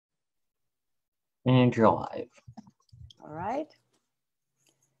And you're live. All right.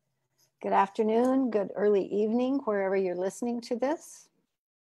 Good afternoon, good early evening, wherever you're listening to this.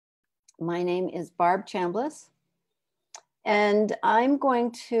 My name is Barbe Chambliss, and I'm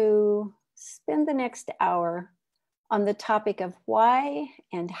going to spend the next hour on the topic of why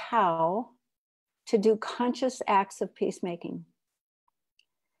and how to do conscious acts of peacemaking.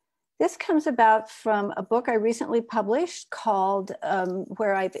 This comes about from a book I recently published called,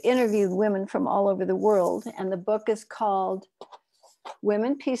 where I've interviewed women from all over the world. And the book is called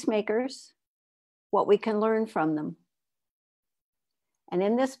Women Peacemakers, What We Can Learn from Them. And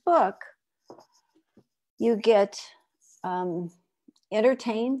in this book, you get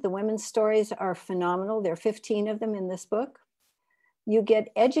entertained. The women's stories are phenomenal. There are 15 of them in this book. You get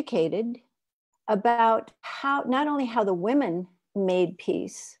educated about how, not only how the women made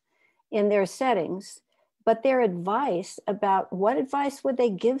peace in their settings, but their advice about what advice would they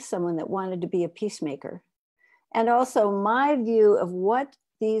give someone that wanted to be a peacemaker. And also my view of what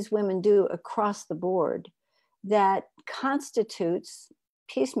these women do across the board that constitutes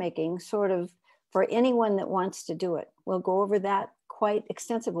peacemaking sort of for anyone that wants to do it. We'll go over that quite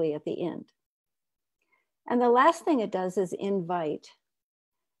extensively at the end. And the last thing it does is invite.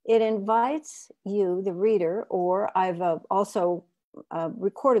 It invites you, the reader, or I've also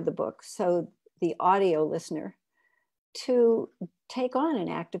recorded the book, so the audio listener, to take on an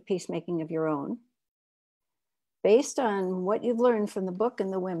act of peacemaking of your own based on what you've learned from the book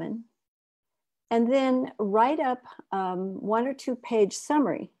and the women, and then write up 1 or 2 page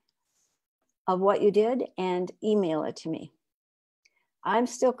summary of what you did and email it to me. I'm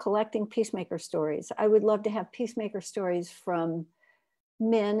still collecting peacemaker stories. I would love to have peacemaker stories from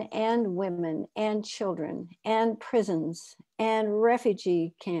men and women and children and prisons and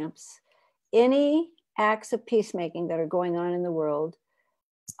refugee camps, any acts of peacemaking that are going on in the world.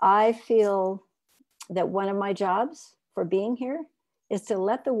 I feel that one of my jobs for being here is to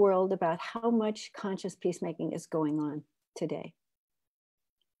let the world about how much conscious peacemaking is going on today.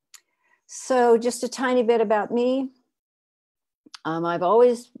 So just a tiny bit about me. I've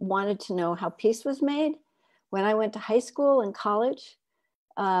always wanted to know how peace was made. When I went to high school and college,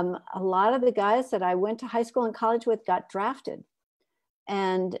 a lot of the guys that I went to high school and college with got drafted,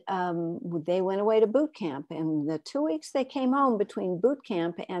 and they went away to boot camp. And the 2 weeks they came home between boot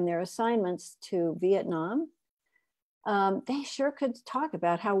camp and their assignments to Vietnam, they sure could talk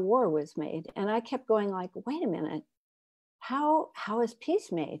about how war was made. And I kept going like, wait a minute, how is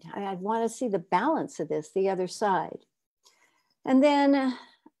peace made? I want to see the balance of this, the other side. And then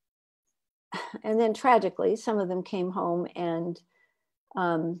tragically, some of them came home and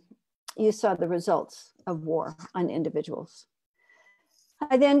you saw the results of war on individuals.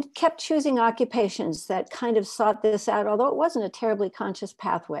 I then kept choosing occupations that kind of sought this out, although it wasn't a terribly conscious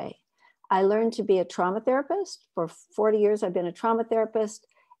pathway. I learned to be a trauma therapist. For 40 years, I've been a trauma therapist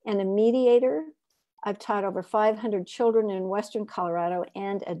and a mediator. I've taught over 500 children in Western Colorado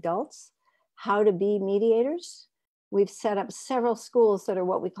and adults how to be mediators. We've set up several schools that are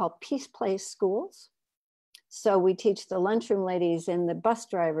what we call peace place schools. So we teach the lunchroom ladies and the bus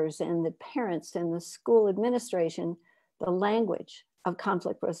drivers and the parents and the school administration the language of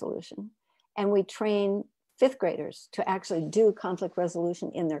conflict resolution. And we train 5th graders to actually do conflict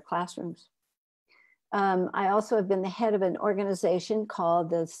resolution in their classrooms. I also have been the head of an organization called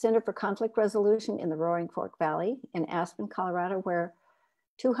the Center for Conflict Resolution in the Roaring Fork Valley in Aspen, Colorado, where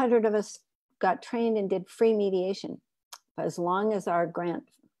 200 of us got trained and did free mediation as long as our grant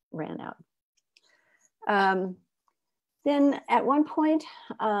ran out. Then at one point,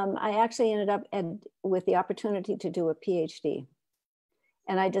 I actually ended up with the opportunity to do a PhD.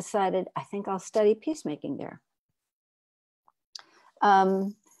 And I decided, I think I'll study peacemaking there.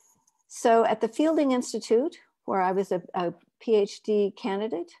 So at the Fielding Institute, where I was a PhD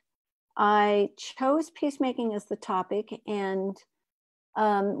candidate, I chose peacemaking as the topic. And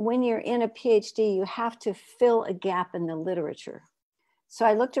when you're in a PhD, you have to fill a gap in the literature. So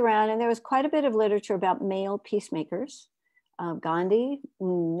I looked around and there was quite a bit of literature about male peacemakers, Gandhi,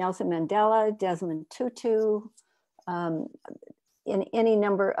 Nelson Mandela, Desmond Tutu, in any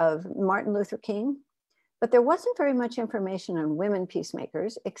number of Martin Luther King. But there wasn't very much information on women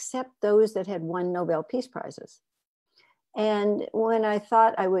peacemakers, except those that had won Nobel Peace Prizes. And when I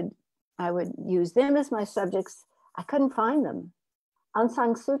thought I would use them as my subjects, I couldn't find them. Aung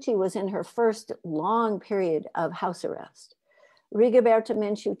San Suu Kyi was in her first long period of house arrest. Rigoberta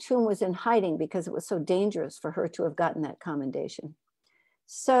Menchú was in hiding because it was so dangerous for her to have gotten that commendation.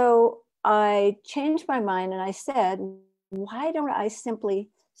 So I changed my mind and I said, why don't I simply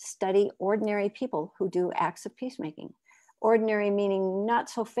study ordinary people who do acts of peacemaking? Ordinary meaning not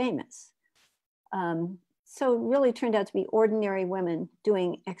so famous. So it really turned out to be ordinary women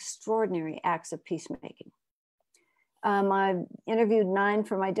doing extraordinary acts of peacemaking. I interviewed 9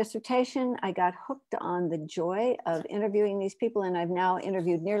 for my dissertation. I got hooked on the joy of interviewing these people, and I've now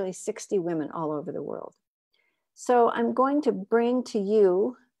interviewed nearly 60 women all over the world. So I'm going to bring to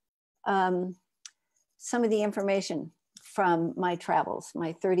you some of the information from my travels,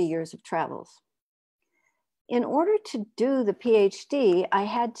 my 30 years of travels. In order to do the PhD, I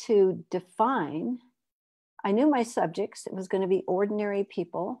had to define, I knew my subjects, it was going to be ordinary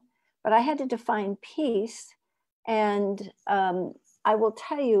people, but I had to define peace. And I will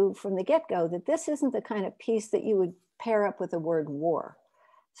tell you from the get-go that this isn't the kind of peace that you would pair up with the word war.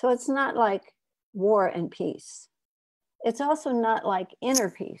 So it's not like war and peace. It's also not like inner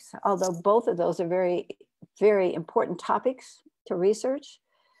peace, although both of those are very, very important topics to research.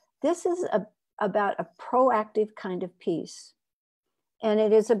 This is about a proactive kind of peace. And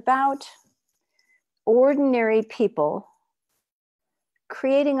it is about ordinary people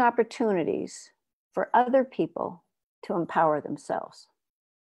creating opportunities for other people to empower themselves.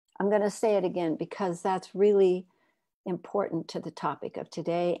 I'm going to say it again because that's really important to the topic of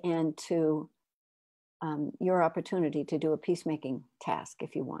today and to your opportunity to do a peacemaking task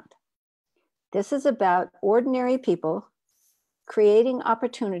if you want. This is about ordinary people creating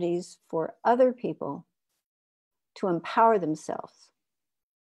opportunities for other people to empower themselves.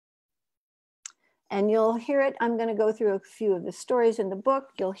 And you'll hear it, I'm going to go through a few of the stories in the book.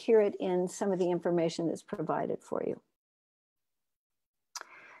 You'll hear it in some of the information that's provided for you.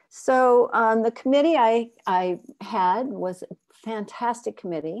 So the committee I had was a fantastic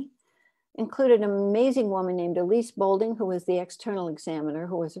committee, included an amazing woman named Elise Boulding, who was the external examiner,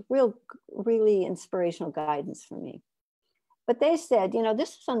 who was really inspirational guidance for me. But they said, you know, this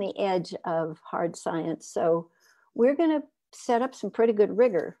is on the edge of hard science, so we're going to set up some pretty good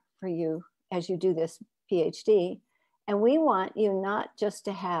rigor for you as you do this PhD. And we want you not just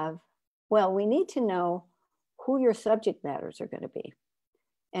to have, well, we need to know who your subject matters are going to be.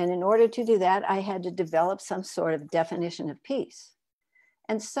 And in order to do that, I had to develop some sort of definition of peace.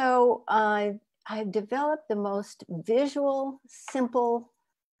 And so I've developed the most visual, simple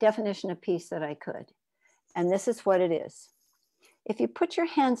definition of peace that I could. And this is what it is. If you put your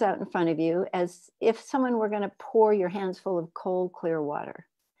hands out in front of you as if someone were going to pour your hands full of cold, clear water,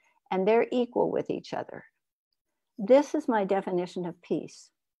 and they're equal with each other, this is my definition of peace.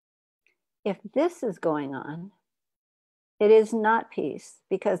 If this is going on, it is not peace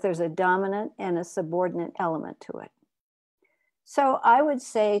because there's a dominant and a subordinate element to it. So I would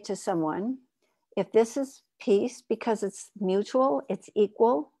say to someone, if this is peace because it's mutual, it's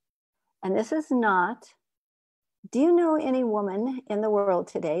equal, and this is not, do you know any woman in the world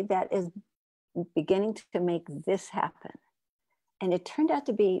today that is beginning to make this happen? And it turned out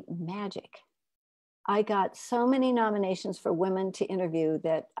to be magic. I got so many nominations for women to interview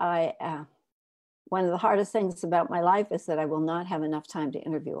that one of the hardest things about my life is that I will not have enough time to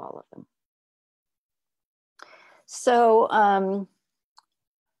interview all of them. So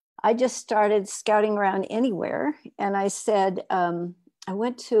I just started scouting around anywhere. And I said, I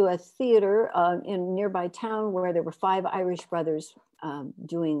went to a theater in a nearby town where there were 5 Irish brothers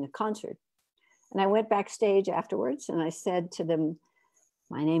doing a concert. And I went backstage afterwards and I said to them,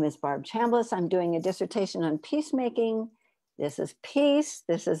 my name is Barbe Chambliss. I'm doing a dissertation on peacemaking. This is peace.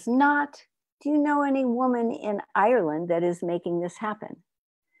 This is not. Do you know any woman in Ireland that is making this happen?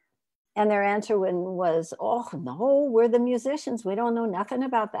 And their answer was, oh, no, we're the musicians. We don't know nothing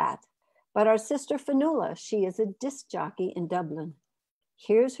about that. But our sister Fionnuala, she is a disc jockey in Dublin.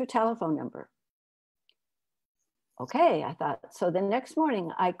 Here's her telephone number. Okay, I thought. So the next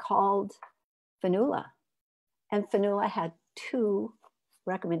morning I called Fionnuala, and Fionnuala had 2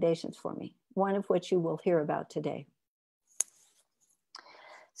 recommendations for me, one of which you will hear about today.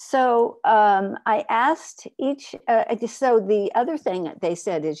 So I asked each, so the other thing they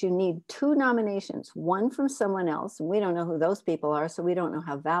said is you need 2 nominations, one from someone else, and we don't know who those people are, so we don't know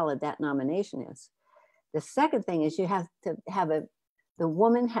how valid that nomination is. The second thing is you have to have the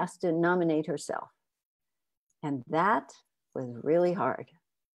woman has to nominate herself. And that was really hard,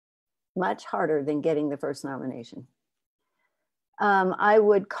 much harder than getting the first nomination. I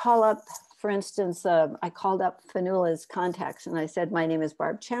would call up, for instance, I called up Fionnuala's contacts and I said, my name is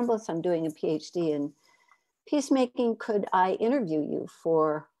Barbe Chambliss. I'm doing a PhD in peacemaking. Could I interview you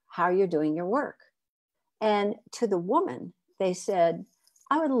for how you're doing your work? And to the woman, they said,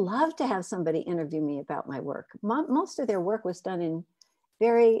 I would love to have somebody interview me about my work. Most of their work was done in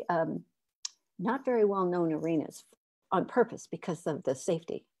very, not very well-known arenas on purpose because of the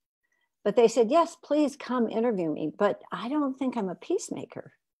safety. But they said, yes, please come interview me. But I don't think I'm a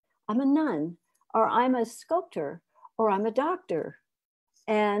peacemaker. I'm a nun. or I'm a sculptor, or I'm a doctor.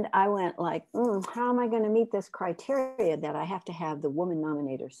 And I went like, how am I going to meet this criteria that I have to have the woman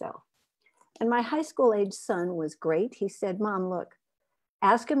nominate herself? And my high school age son was great. He said, Mom, look,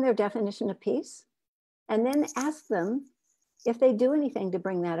 ask them their definition of peace, and then ask them if they do anything to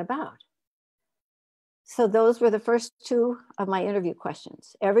bring that about. So those were the first two of my interview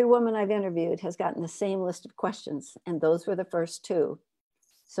questions. Every woman I've interviewed has gotten the same list of questions, and those were the first two.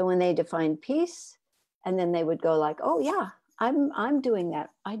 So when they defined peace, and then they would go like, oh yeah, I'm doing that.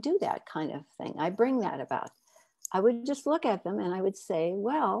 I do that kind of thing. I bring that about. I would just look at them and I would say,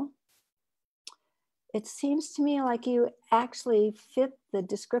 well, it seems to me like you actually fit the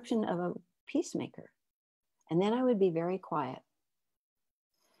description of a peacemaker. And then I would be very quiet.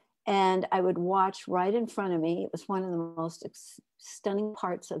 And I would watch right in front of me. It was one of the most stunning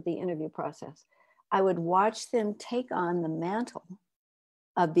parts of the interview process. I would watch them take on the mantle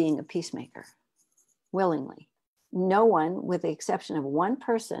of being a peacemaker willingly. No one, with the exception of one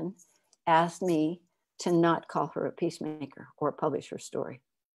person, asked me to not call her a peacemaker or publish her story.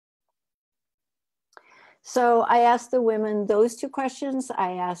 So I asked the women those two questions.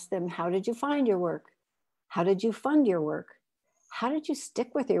 I asked them, how did you find your work? How did you fund your work? How did you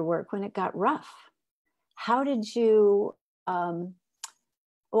stick with your work when it got rough? How did you, what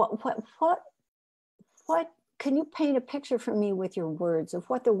can you paint a picture for me with your words of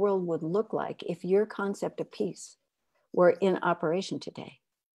what the world would look like if your concept of peace were in operation today?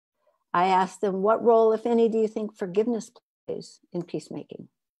 I asked them, what role, if any, do you think forgiveness plays in peacemaking?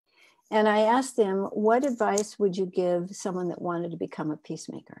 And I asked them, what advice would you give someone that wanted to become a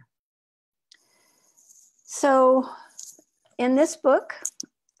peacemaker? So in this book,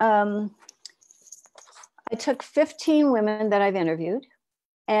 I took 15 women that I've interviewed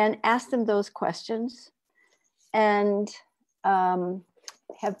and asked them those questions, and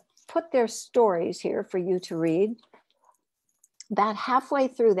have put their stories here for you to read. About halfway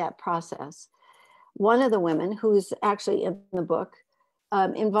through that process, one of the women, who's actually in the book,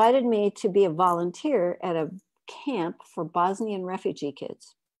 invited me to be a volunteer at a camp for Bosnian refugee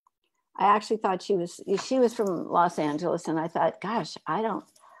kids. I actually thought she was from Los Angeles, and I thought, gosh, I don't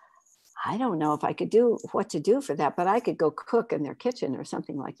know if I could do what to do for that, but I could go cook in their kitchen or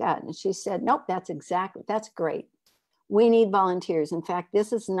something like that. And she said, nope, that's great. We need volunteers. In fact,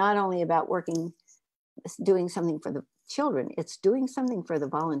 this is not only about doing something for the children, it's doing something for the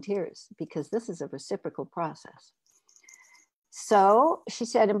volunteers, because this is a reciprocal process. So she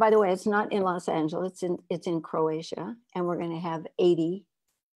said, and by the way, it's not in Los Angeles, it's in Croatia, and we're going to have 80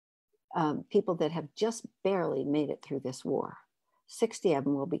 people that have just barely made it through this war. 60 of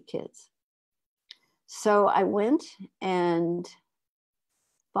them will be kids. So I went and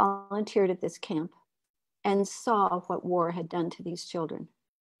volunteered at this camp and saw what war had done to these children.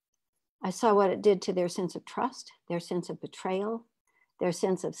 I saw what it did to their sense of trust, their sense of betrayal, their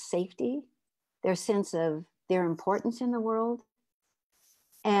sense of safety, their sense of their importance in the world.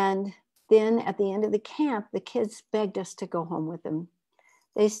 And then at the end of the camp, the kids begged us to go home with them.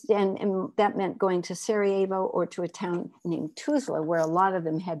 And that meant going to Sarajevo or to a town named Tuzla, where a lot of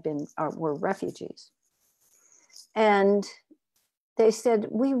them were refugees. And they said,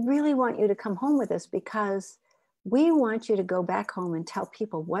 we really want you to come home with us, because we want you to go back home and tell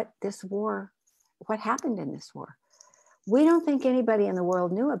people what happened in this war. We don't think anybody in the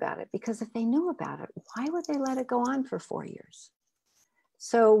world knew about it, because if they knew about it, why would they let it go on for 4 years?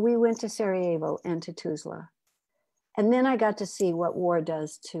 So we went to Sarajevo and to Tuzla. And then I got to see what war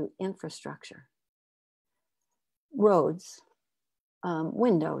does to infrastructure, roads,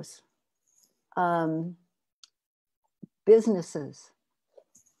 windows, businesses.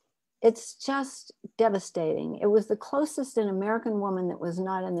 It's just devastating. It was the closest an American woman that was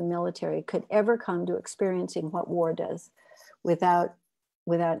not in the military could ever come to experiencing what war does without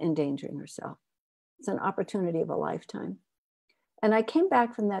endangering herself. It's an opportunity of a lifetime. And I came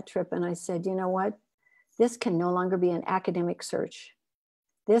back from that trip and I said, you know what? This can no longer be an academic search.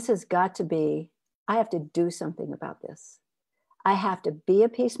 This has got to be, I have to do something about this. I have to be a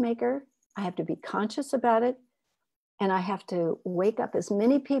peacemaker. I have to be conscious about it. And I have to wake up as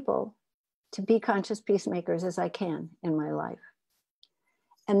many people to be conscious peacemakers as I can in my life.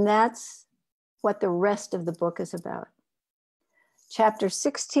 And that's what the rest of the book is about. Chapter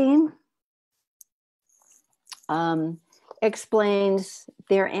 16 explains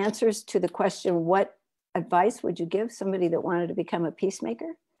their answers to the question, what advice would you give somebody that wanted to become a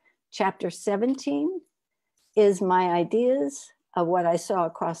peacemaker? Chapter 17 is my ideas of what I saw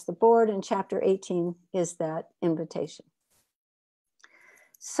across the board, and chapter 18 is that invitation.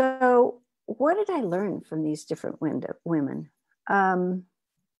 So what did I learn from these different women?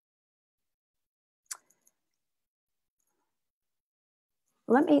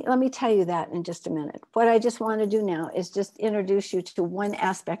 let me tell you that in just a minute. What I just want to do now is just introduce you to one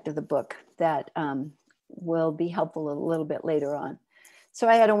aspect of the book that will be helpful a little bit later on. So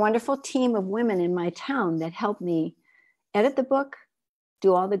I had a wonderful team of women in my town that helped me edit the book,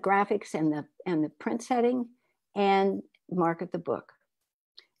 do all the graphics and the print setting, and market the book.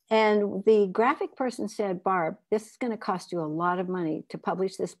 And the graphic person said, Barb, this is going to cost you a lot of money to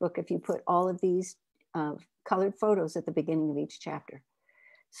publish this book if you put all of these colored photos at the beginning of each chapter.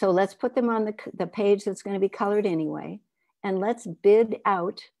 So let's put them on the page that's going to be colored anyway, and let's bid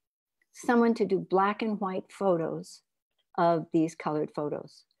out someone to do black and white photos of these colored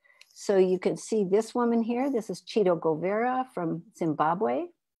photos. So you can see this woman here. This is Chito Govera from Zimbabwe.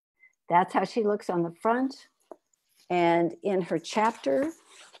 That's how she looks on the front. And in her chapter,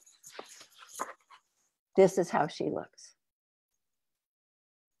 this is how she looks.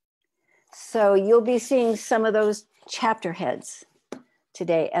 So you'll be seeing some of those chapter heads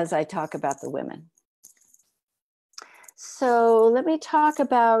today as I talk about the women. So let me talk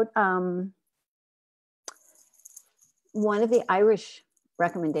about one of the Irish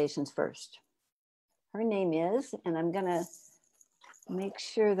recommendations first. Her name is, and I'm gonna make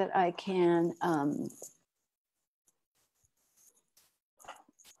sure that I can,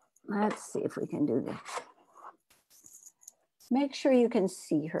 let's see if we can do this. Make sure you can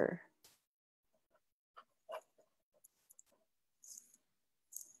see her.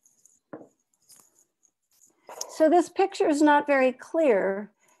 So this picture is not very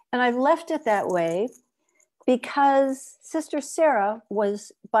clear, and I've left it that way because Sister Sarah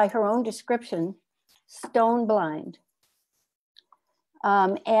was, by her own description, stone blind.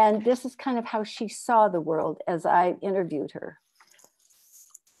 And this is kind of how she saw the world as I interviewed her.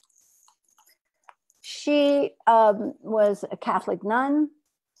 She was a Catholic nun.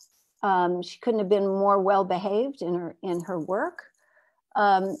 She couldn't have been more well behaved in her work.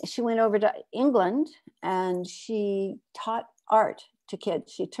 She went over to England and she taught art to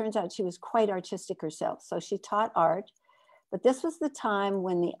kids. She turns out she was quite artistic herself. So she taught art, but this was the time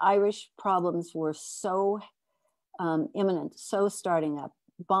when the Irish problems were so imminent, so starting up,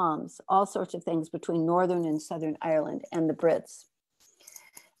 bombs, all sorts of things between Northern and Southern Ireland and the Brits.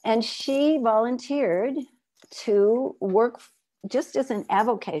 And she volunteered to work just as an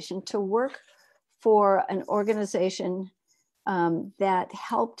avocation, to work for an organization that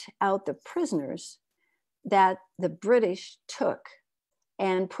helped out the prisoners that the British took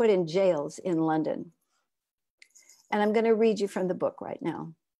and put in jails in London. And I'm going to read you from the book right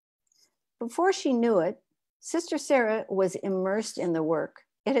now. Before she knew it, Sister Sarah was immersed in the work.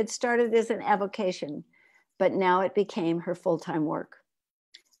 It had started as an avocation, but now it became her full-time work.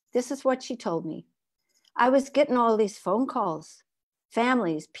 This is what she told me. I was getting all these phone calls.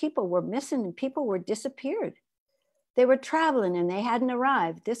 Families, people were missing and people were disappeared. They were traveling and they hadn't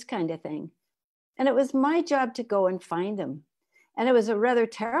arrived, this kind of thing. And it was my job to go and find them. And it was a rather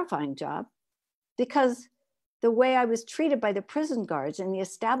terrifying job because the way I was treated by the prison guards and the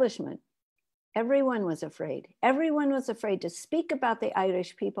establishment, everyone was afraid. Everyone was afraid to speak about the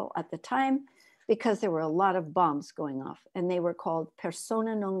Irish people at the time because there were a lot of bombs going off and they were called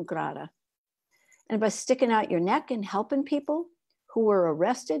persona non grata. And by sticking out your neck and helping people who were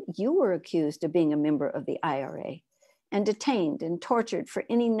arrested, you were accused of being a member of the IRA and detained and tortured for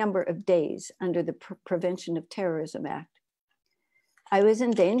any number of days under the Prevention of Terrorism Act. I was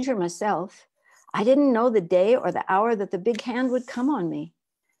in danger myself. I didn't know the day or the hour that the big hand would come on me.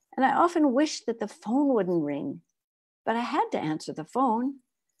 And I often wished that the phone wouldn't ring, but I had to answer the phone.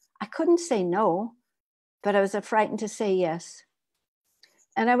 I couldn't say no, but I was frightened to say yes.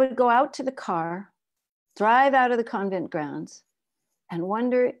 And I would go out to the car, drive out of the convent grounds, and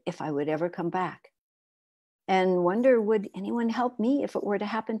wonder if I would ever come back. And wonder, would anyone help me if it were to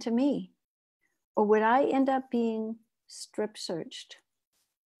happen to me? Or would I end up being strip searched?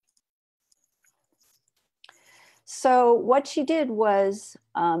 So what she did was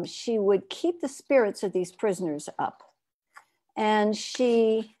she would keep the spirits of these prisoners up. And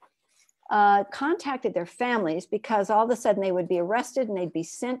she contacted their families because all of a sudden they would be arrested and they'd be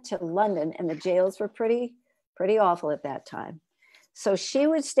sent to London, and the jails were pretty awful at that time. So she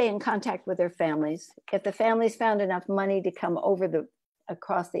would stay in contact with their families. If the families found enough money to come over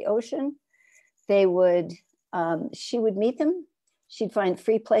across the ocean, they would, she would meet them. She'd find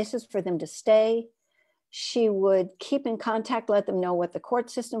free places for them to stay. She would keep in contact, let them know what the court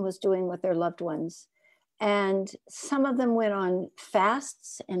system was doing with their loved ones. And some of them went on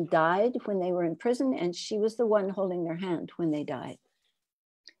fasts and died when they were in prison, and she was the one holding their hand when they died.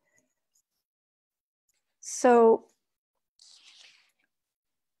 So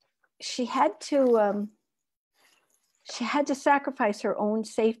she had to She had to sacrifice her own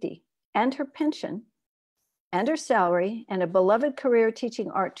safety and her pension and her salary and a beloved career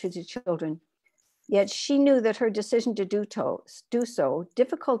teaching art to the children. Yet she knew that her decision to do so,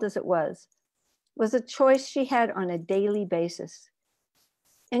 difficult as it was a choice she had on a daily basis.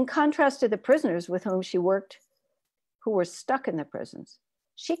 In contrast to the prisoners with whom she worked, who were stuck in the prisons,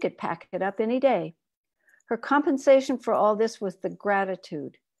 she could pack it up any day. Her compensation for all this was the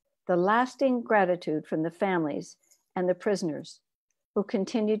gratitude, the lasting gratitude from the families and the prisoners who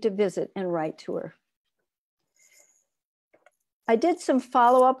continued to visit and write to her. I did some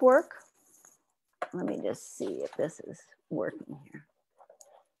follow-up work. Let me just see if this is working here.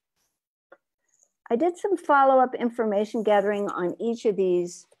 I did some follow-up information gathering on each of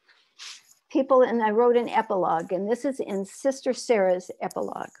these people, and I wrote an epilogue, and this is in Sister Sarah's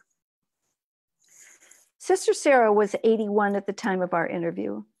epilogue. Sister Sarah was 81 at the time of our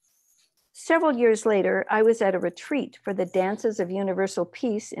interview. Several years later, I was at a retreat for the Dances of Universal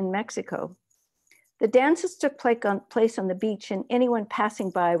Peace in Mexico. The dances took place on the beach, and anyone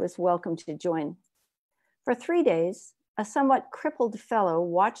passing by was welcome to join. For 3 days, a somewhat crippled fellow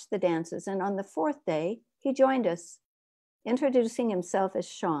watched the dances, and on the 4th day, he joined us, introducing himself as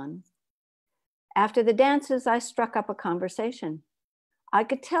Sean. After the dances, I struck up a conversation. I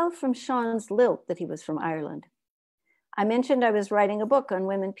could tell from Sean's lilt that he was from Ireland. I mentioned I was writing a book on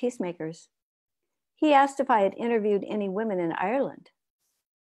women peacemakers. He asked if I had interviewed any women in Ireland.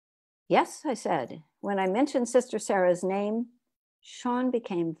 Yes, I said. When I mentioned Sister Sarah's name, Sean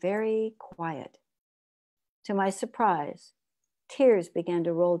became very quiet. To my surprise, tears began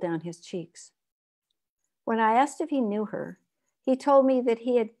to roll down his cheeks. When I asked if he knew her, he told me that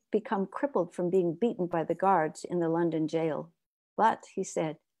he had become crippled from being beaten by the guards in the London jail. But, he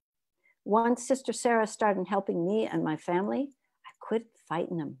said, once Sister Sarah started helping me and my family, I quit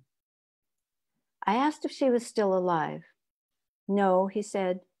fighting them. I asked if she was still alive. No, he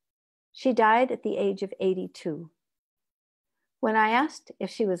said. She died at the age of 82. When I asked if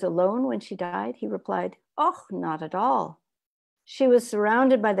she was alone when she died, he replied, oh, not at all. She was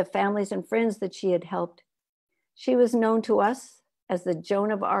surrounded by the families and friends that she had helped. She was known to us as the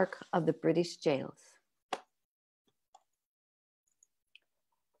Joan of Arc of the British jails.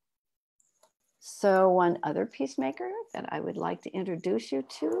 So one other peacemaker that I would like to introduce you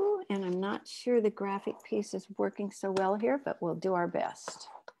to, and I'm not sure the graphic piece is working so well here, but we'll do our best.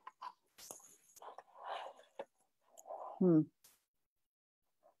 Let's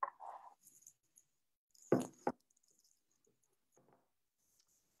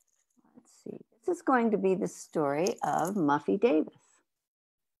see. This is going to be the story of Muffy Davis.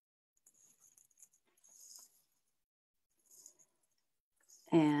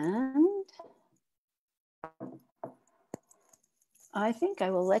 And I think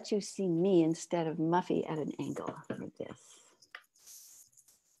I will let you see me instead of Muffy at an angle for this.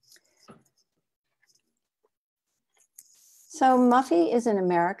 So Muffy is an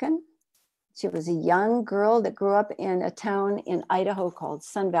American. She was a young girl that grew up in a town in Idaho called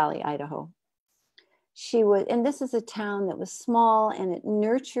Sun Valley, Idaho. She was, and this is a town that was small, and it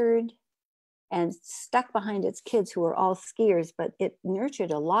nurtured and stuck behind its kids who were all skiers, but it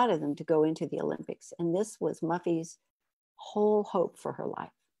nurtured a lot of them to go into the Olympics. And this was Muffy's whole hope for her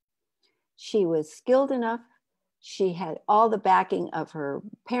life. She was skilled enough. She had all the backing of her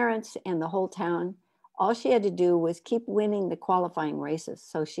parents and the whole town. All she had to do was keep winning the qualifying races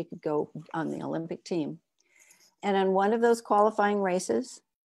so she could go on the Olympic team. And on one of those qualifying races,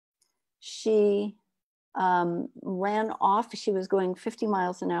 she ran off. She was going 50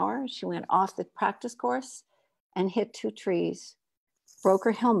 miles an hour. She went off the practice course and hit 2 trees, broke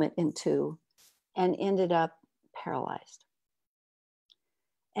her helmet in 2, and ended up paralyzed.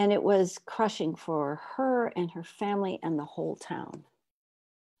 And it was crushing for her and her family and the whole town.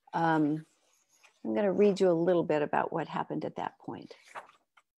 I'm going to read you a little bit about what happened at that point.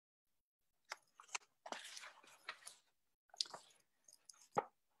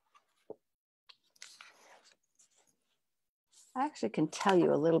 I actually can tell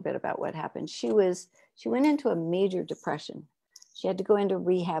you a little bit about what happened. She went into a major depression. She had to go into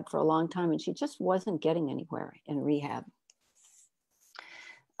rehab for a long time, and she just wasn't getting anywhere in rehab.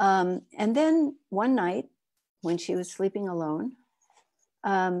 And then one night when she was sleeping alone,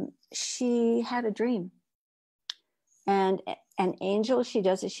 she had a dream. And an angel, she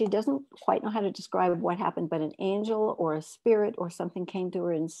doesn't quite know how to describe what happened, but an angel or a spirit or something came to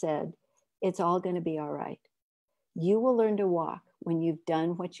her and said, it's all going to be all right. You will learn to walk when you've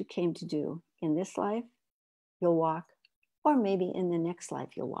done what you came to do. In this life, you'll walk, or maybe in the next life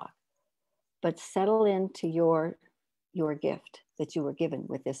you'll walk. But settle into your gift that you were given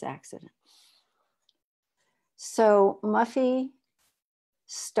with this accident. So Muffy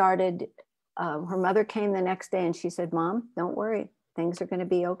started, her mother came the next day and she said, Mom, don't worry, things are going to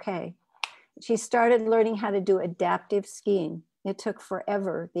be okay. She started learning how to do adaptive skiing. It took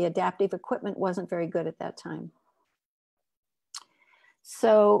forever. The adaptive equipment wasn't very good at that time.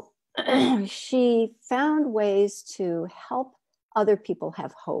 So she found ways to help other people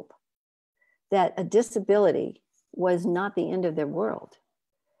have hope that a disability was not the end of their world.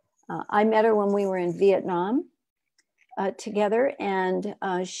 I met her when we were in Vietnam together, and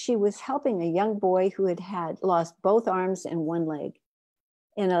she was helping a young boy who had lost both arms and one leg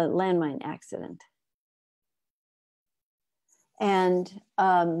in a landmine accident. And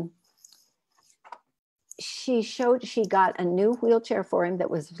she got a new wheelchair for him that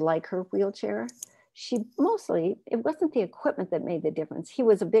was like her wheelchair. It wasn't the equipment that made the difference. He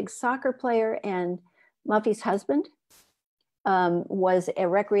was a big soccer player, and Muffy's husband was a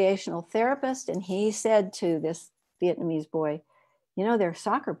recreational therapist. And he said to this Vietnamese boy, you know, they're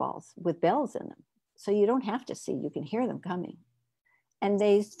soccer balls with bells in them. So you don't have to see, you can hear them coming. And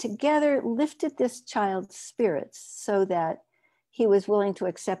they together lifted this child's spirits so that he was willing to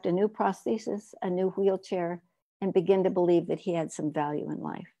accept a new prosthesis, a new wheelchair, and begin to believe that he had some value in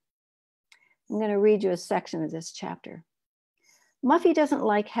life. I'm going to read you a section of this chapter. Muffy doesn't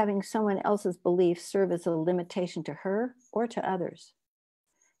like having someone else's beliefs serve as a limitation to her or to others.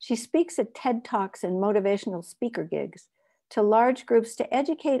 She speaks at TED Talks and motivational speaker gigs to large groups to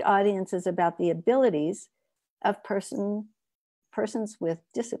educate audiences about the abilities of persons with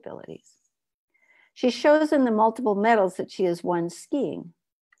disabilities. She shows them the multiple medals that she has won skiing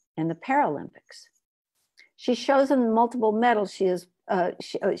and the Paralympics. She shows them the multiple medals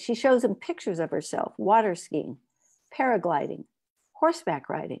she shows them pictures of herself, water skiing, paragliding, horseback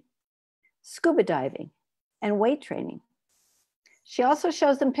riding, scuba diving, and weight training. She also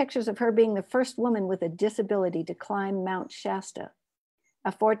shows them pictures of her being the first woman with a disability to climb Mount Shasta,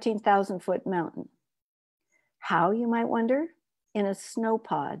 a 14,000-foot mountain. How, you might wonder? In a snow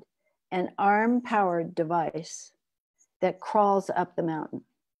pod, an arm-powered device that crawls up the mountain.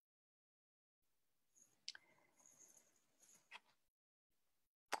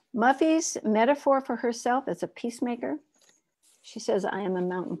 Muffy's metaphor for herself as a peacemaker, she says, I am a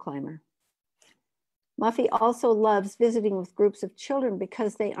mountain climber. Muffy also loves visiting with groups of children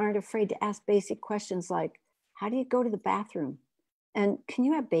because they aren't afraid to ask basic questions like, how do you go to the bathroom? And can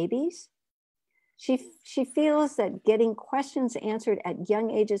you have babies? She feels that getting questions answered at young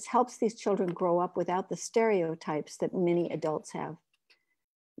ages helps these children grow up without the stereotypes that many adults have.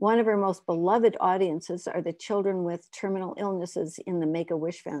 One of her most beloved audiences are the children with terminal illnesses in the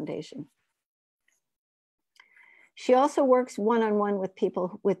Make-A-Wish Foundation. She also works one-on-one with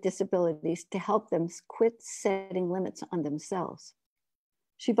people with disabilities to help them quit setting limits on themselves.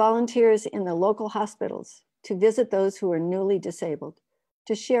 She volunteers in the local hospitals to visit those who are newly disabled,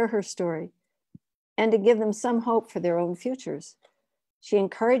 to share her story, and to give them some hope for their own futures. She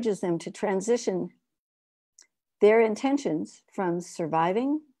encourages them to transition their intentions from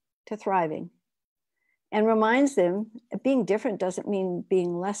surviving to thriving, and reminds them that being different doesn't mean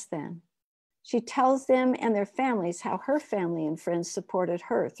being less than. She tells them and their families how her family and friends supported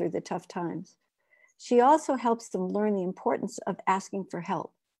her through the tough times. She also helps them learn the importance of asking for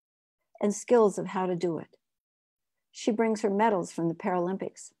help and skills of how to do it. She brings her medals from the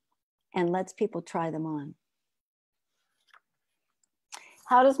Paralympics and lets people try them on.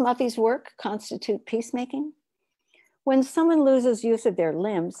 How does Muffy's work constitute peacemaking? When someone loses use of their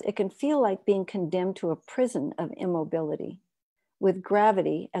limbs, it can feel like being condemned to a prison of immobility, with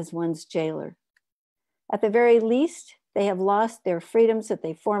gravity as one's jailer. At the very least, they have lost their freedoms that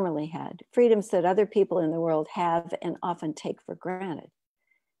they formerly had, freedoms that other people in the world have and often take for granted.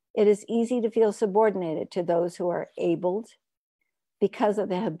 It is easy to feel subordinated to those who are abled because of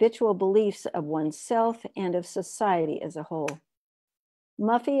the habitual beliefs of oneself and of society as a whole.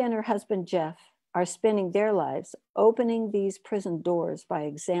 Muffy and her husband, Jeff, are spending their lives opening these prison doors by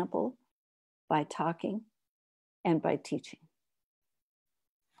example, by talking, and by teaching.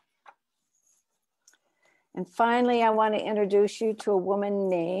 And finally, I want to introduce you to a woman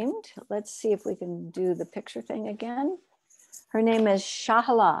named, let's see if we can do the picture thing again. Her name is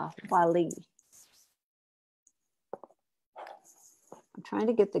Shahala Wali. I'm trying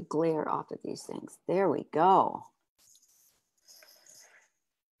to get the glare off of these things. There we go.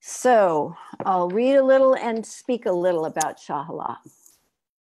 So I'll read a little and speak a little about Shahala.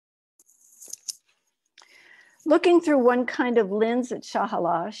 Looking through one kind of lens at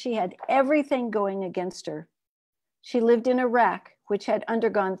Shahala, she had everything going against her. She lived in Iraq, which had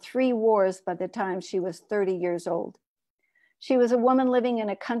undergone 3 wars by the time she was 30 years old. She was a woman living in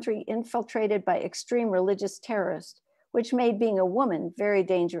a country infiltrated by extreme religious terrorists, which made being a woman very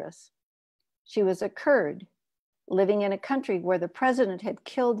dangerous. She was a Kurd, living in a country where the president had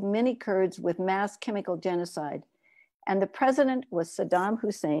killed many Kurds with mass chemical genocide, and the president was Saddam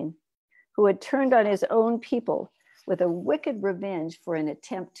Hussein, who had turned on his own people with a wicked revenge for an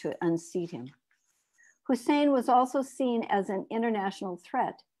attempt to unseat him. Hussein was also seen as an international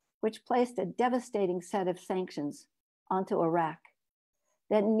threat, which placed a devastating set of sanctions onto Iraq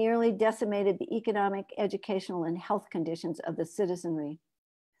that nearly decimated the economic, educational, and health conditions of the citizenry.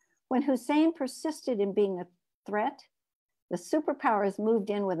 When Hussein persisted in being a threat, the superpowers moved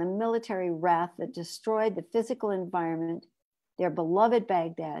in with a military wrath that destroyed the physical environment, their beloved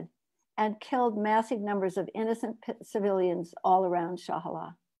Baghdad, and killed massive numbers of innocent civilians all around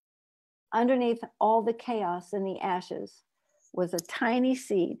Shahala. Underneath all the chaos and the ashes was a tiny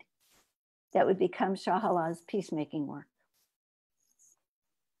seed that would become Shahala's peacemaking work.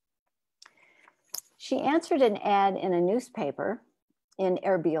 She answered an ad in a newspaper in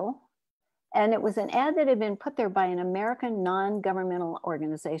Erbil, and it was an ad that had been put there by an American non-governmental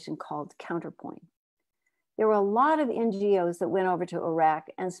organization called Counterpoint. There were a lot of NGOs that went over to Iraq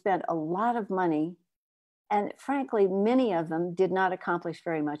and spent a lot of money, and frankly, many of them did not accomplish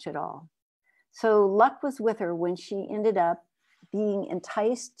very much at all. So luck was with her when she ended up being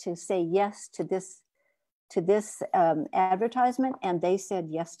enticed to say yes to this advertisement, and they said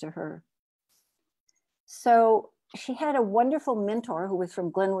yes to her. So she had a wonderful mentor who was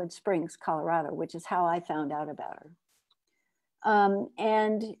from Glenwood Springs, Colorado, which is how I found out about her.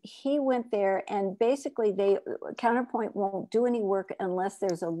 And he went there, and basically Counterpoint won't do any work unless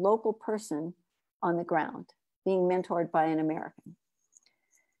there's a local person on the ground being mentored by an American.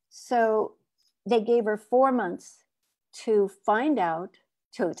 So they gave her 4 months to find out,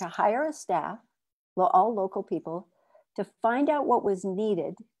 to hire a staff, all local people, to find out what was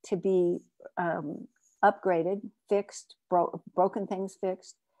needed to be upgraded, fixed, broken things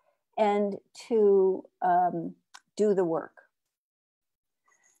fixed, and to do the work.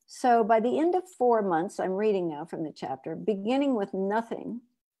 So by the end of 4 months, I'm reading now from the chapter, beginning with nothing,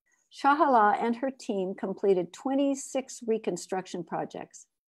 Shahala and her team completed 26 reconstruction projects,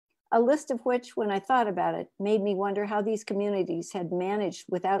 a list of which, when I thought about it, made me wonder how these communities had managed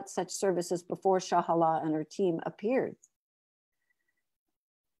without such services before Shahala and her team appeared.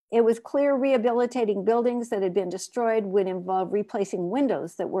 It was clear rehabilitating buildings that had been destroyed would involve replacing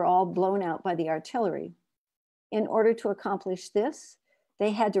windows that were all blown out by the artillery. In order to accomplish this,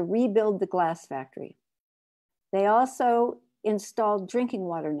 they had to rebuild the glass factory. They also installed drinking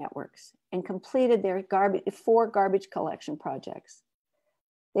water networks and completed their 4 garbage collection projects.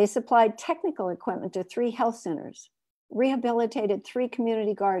 They supplied technical equipment to 3 health centers, rehabilitated 3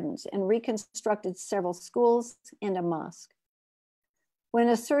 community gardens, and reconstructed several schools and a mosque. When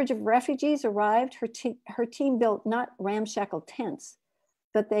a surge of refugees arrived, her team built not ramshackle tents,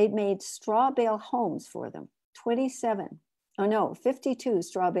 but they made straw bale homes for them, 52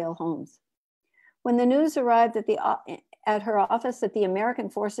 straw bale homes. When the news arrived at her office that the American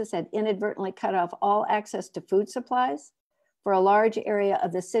forces had inadvertently cut off all access to food supplies for a large area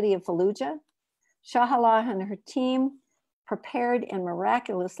of the city of Fallujah, Shahala and her team prepared and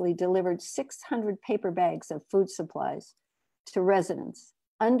miraculously delivered 600 paper bags of food supplies to residents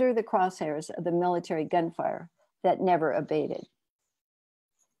under the crosshairs of the military gunfire that never abated.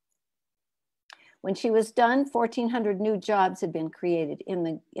 When she was done, 1,400 new jobs had been created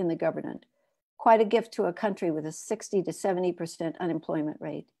in the government, quite a gift to a country with a 60 to 70% unemployment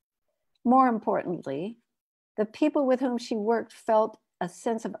rate. More importantly, the people with whom she worked felt a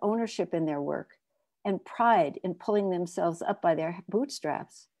sense of ownership in their work and pride in pulling themselves up by their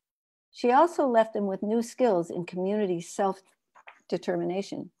bootstraps. She also left them with new skills in community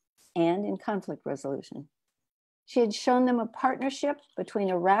self-determination and in conflict resolution. She had shown them a partnership between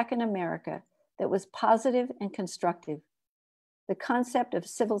Iraq and America that was positive and constructive. The concept of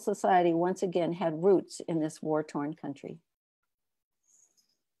civil society once again had roots in this war-torn country.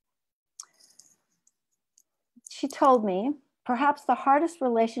 She told me, perhaps the hardest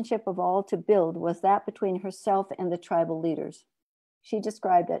relationship of all to build was that between herself and the tribal leaders. She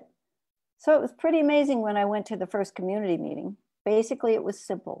described it. So it was pretty amazing when I went to the first community meeting. Basically, it was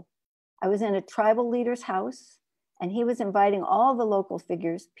simple. I was in a tribal leader's house, and he was inviting all the local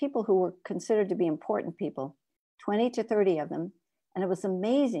figures, people who were considered to be important people, 20 to 30 of them. And it was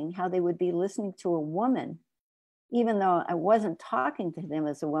amazing how they would be listening to a woman, even though I wasn't talking to them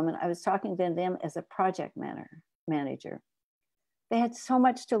as a woman, I was talking to them as a project manager. They had so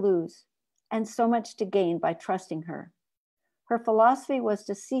much to lose and so much to gain by trusting her. Her philosophy was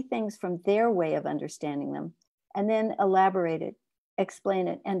to see things from their way of understanding them and then elaborate it, explain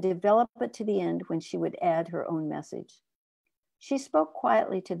it, and develop it to the end when she would add her own message. She spoke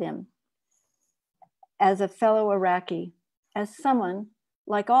quietly to them as a fellow Iraqi, as someone,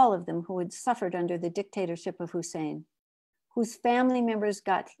 like all of them, who had suffered under the dictatorship of Hussein, whose family members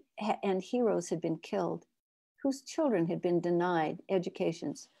and heroes had been killed, whose children had been denied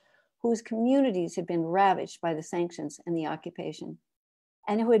educations, whose communities had been ravaged by the sanctions and the occupation,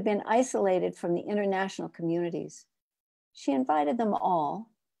 and who had been isolated from the international communities. She invited them all,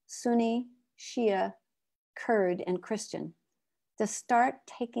 Sunni, Shia, Kurd, and Christian, to start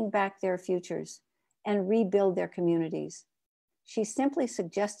taking back their futures and rebuild their communities. She simply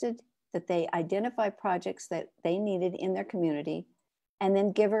suggested that they identify projects that they needed in their community and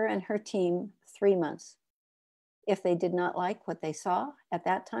then give her and her team 3 months. If they did not like what they saw at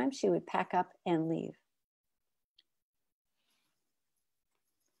that time, she would pack up and leave.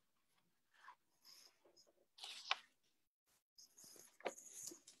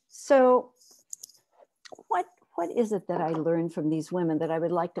 So what is it that I learned from these women that I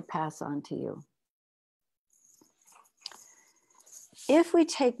would like to pass on to you? If we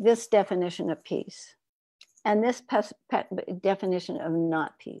take this definition of peace and this definition of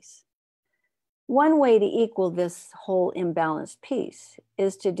not peace, one way to equal this whole imbalanced peace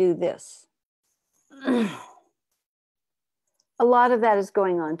is to do this. A lot of that is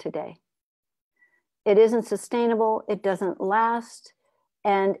going on today. It isn't sustainable, it doesn't last,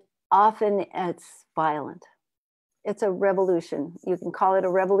 and often it's violent. It's a revolution. You can call it a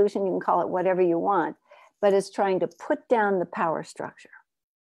revolution, you can call it whatever you want, but it's trying to put down the power structure.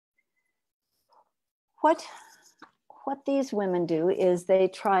 What these women do is they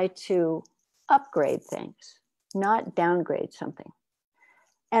try to upgrade things, not downgrade something.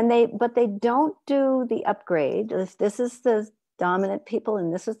 But they don't do the upgrade. This is the dominant people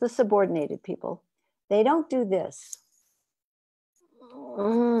and this is the subordinated people. They don't do this.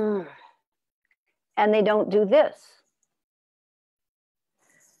 And they don't do this.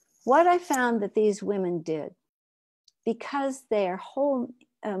 What I found that these women did, because their whole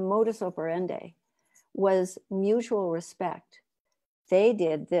modus operandi was mutual respect, they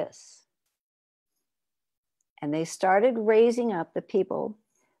did this. And they started raising up the people.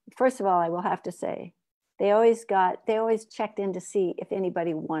 First of all, I will have to say, they always checked in to see if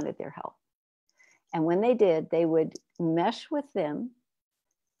anybody wanted their help. And when they did, they would mesh with them,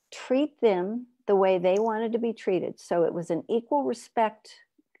 treat them the way they wanted to be treated. So it was an equal respect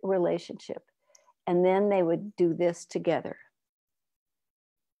relationship. And then they would do this together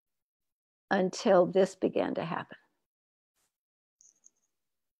until this began to happen.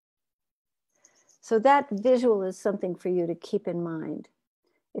 So that visual is something for you to keep in mind.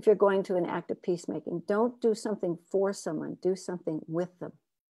 If you're going to an act of peacemaking, don't do something for someone, do something with them.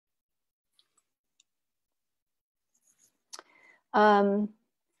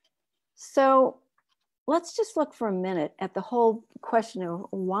 So let's just look for a minute at the whole question of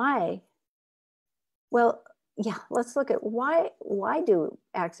why. Well, yeah, let's look at why do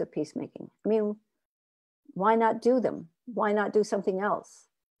acts of peacemaking? I mean, why not do them? Why not do something else?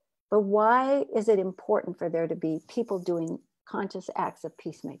 But why is it important for there to be people doing conscious acts of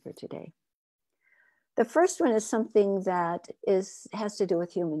peacemaker today? The first one is something that has to do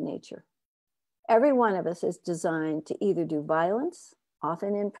with human nature. Every one of us is designed to either do violence,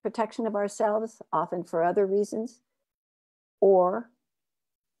 often in protection of ourselves, often for other reasons, or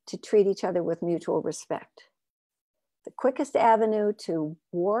to treat each other with mutual respect. The quickest avenue to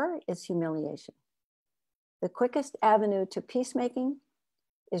war is humiliation. The quickest avenue to peacemaking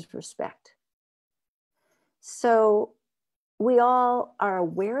is respect. So we all are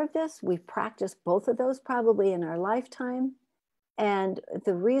aware of this. We've practiced both of those probably in our lifetime. And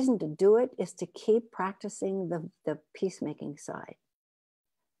the reason to do it is to keep practicing the peacemaking side.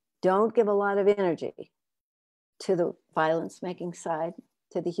 Don't give a lot of energy to the violence making side,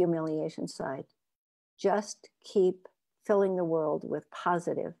 to the humiliation side. Just keep filling the world with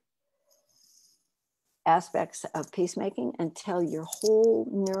positive aspects of peacemaking until your whole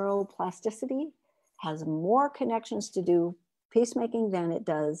neuroplasticity has more connections to do peacemaking than it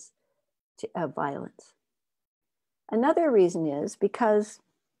does to violence. Another reason is because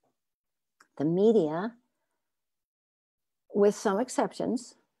the media, with some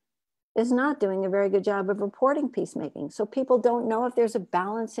exceptions, is not doing a very good job of reporting peacemaking. So people don't know if there's a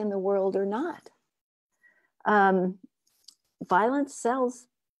balance in the world or not. Violence sells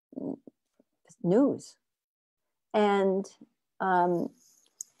news. And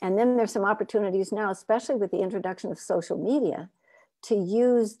then there's some opportunities now, especially with the introduction of social media, to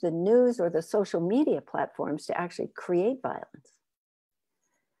use the news or the social media platforms to actually create violence.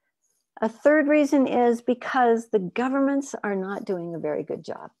 A third reason is because the governments are not doing a very good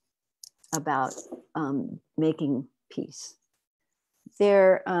job about making peace.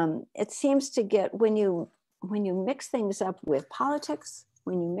 It seems to get, when you mix things up with politics,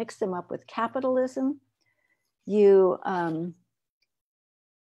 when you mix them up with capitalism, you often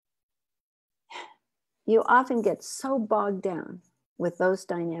get so bogged down with those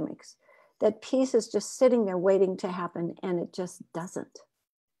dynamics that peace is just sitting there waiting to happen, and it just doesn't.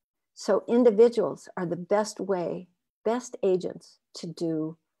 So individuals are the best agents to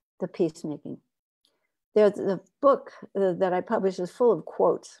do the peacemaking. The book that I published is full of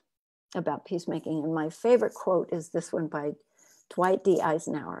quotes about peacemaking. And my favorite quote is this one by Dwight D.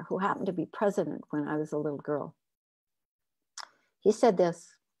 Eisenhower, who happened to be president when I was a little girl. He said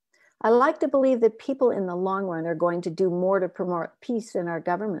this: "I like to believe that people in the long run are going to do more to promote peace in our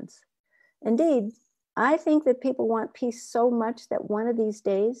governments. Indeed, I think that people want peace so much that one of these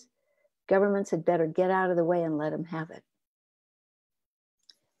days, governments had better get out of the way and let them have it."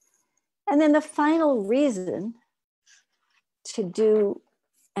 And then the final reason to do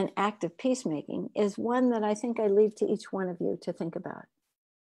an act of peacemaking is one that I think I leave to each one of you to think about.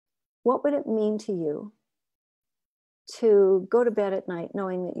 What would it mean to you to go to bed at night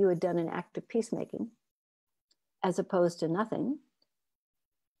knowing that you had done an act of peacemaking, as opposed to nothing,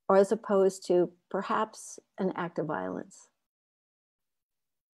 or as opposed to perhaps an act of violence?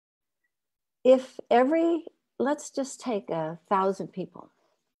 Let's just take 1,000 people.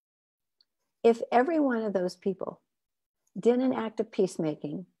 If every one of those people did an act of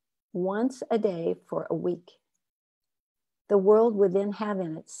peacemaking once a day for a week, the world would then have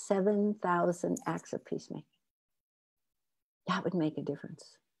in it 7,000 acts of peacemaking. That would make a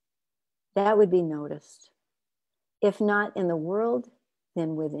difference. That would be noticed. If not in the world,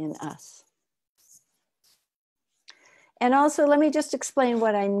 then within us. And also, let me just explain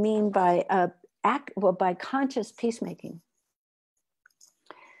what I mean by by conscious peacemaking.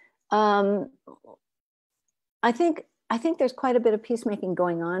 I think there's quite a bit of peacemaking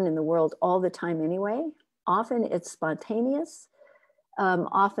going on in the world all the time anyway. Often it's spontaneous.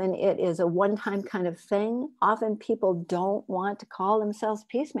 Often it is a one-time kind of thing. Often people don't want to call themselves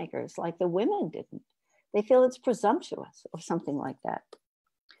peacemakers, like the women didn't. They feel it's presumptuous or something like that.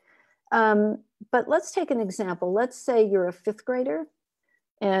 But let's take an example. Let's say you're a 5th grader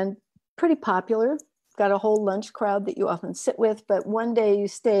and pretty popular, got a whole lunch crowd that you often sit with, but one day you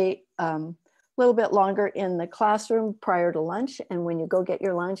stay a little bit longer in the classroom prior to lunch, and when you go get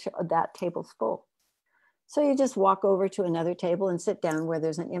your lunch, that table's full. So you just walk over to another table and sit down where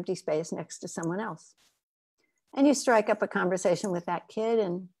there's an empty space next to someone else. And you strike up a conversation with that kid,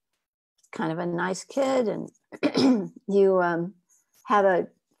 and kind of a nice kid, and you have a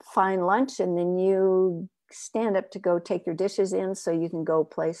fine lunch, and then you stand up to go take your dishes in so you can go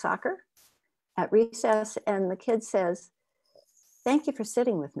play soccer at recess. And the kid says, "Thank you for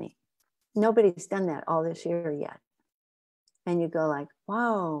sitting with me. Nobody's done that all this year yet." And you go like,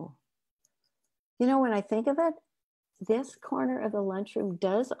 "Wow. You know, when I think of it, this corner of the lunchroom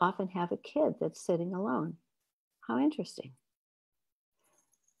does often have a kid that's sitting alone. How interesting."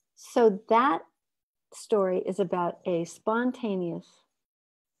 So that story is about a spontaneous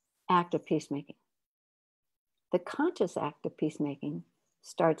act of peacemaking. The conscious act of peacemaking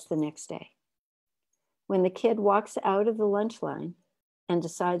starts the next day. When the kid walks out of the lunch line and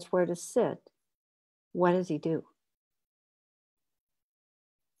decides where to sit, what does he do?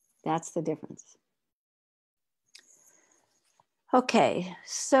 That's the difference. Okay,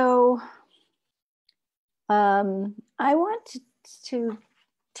 so I want to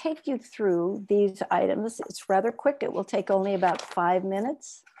take you through these items. It's rather quick. It will take only about 5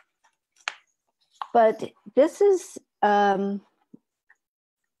 minutes. But this is a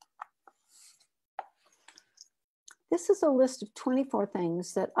list of 24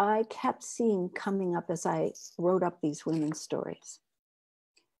 things that I kept seeing coming up as I wrote up these women's stories.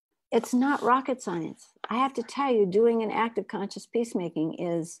 It's not rocket science. I have to tell you, doing an act of conscious peacemaking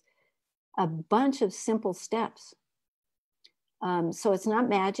is a bunch of simple steps. So it's not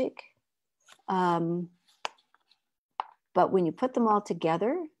magic. But when you put them all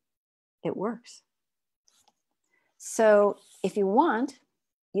together, it works. So if you want,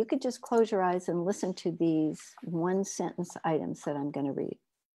 you could just close your eyes and listen to these 1-sentence items that I'm going to read.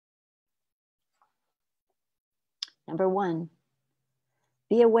 Number 1,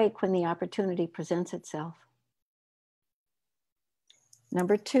 be awake when the opportunity presents itself.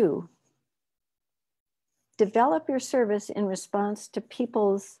 Number 2, develop your service in response to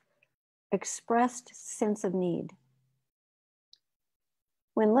people's expressed sense of need.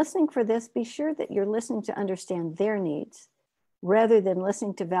 When listening for this, be sure that you're listening to understand their needs rather than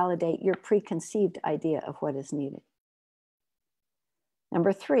listening to validate your preconceived idea of what is needed.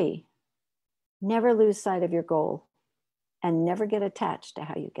 Number 3, never lose sight of your goal and never get attached to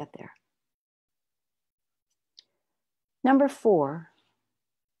how you get there. Number 4,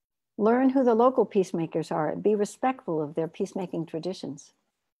 learn who the local peacemakers are and be respectful of their peacemaking traditions.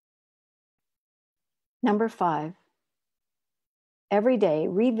 Number 5, every day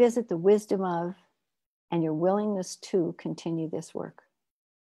revisit the wisdom of and your willingness to continue this work.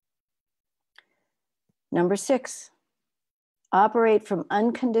 Number 6, operate from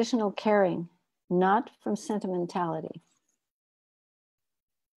unconditional caring, not from sentimentality.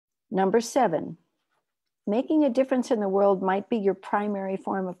 Number 7, making a difference in the world might be your primary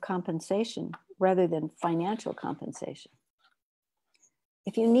form of compensation rather than financial compensation.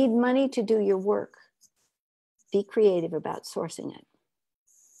 If you need money to do your work, be creative about sourcing it.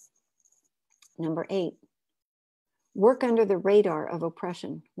 Number 8, work under the radar of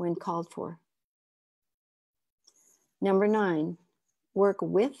oppression when called for. Number 9, work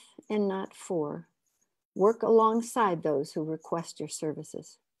with and not for. Work alongside those who request your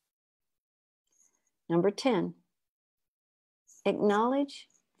services. Number 10, acknowledge,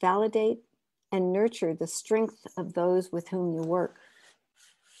 validate, and nurture the strength of those with whom you work.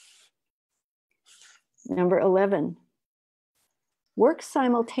 Number 11, work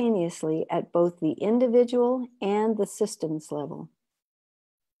simultaneously at both the individual and the systems level.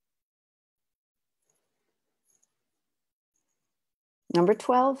 Number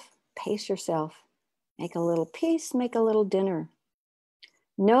 12, pace yourself. Make a little peace, make a little dinner.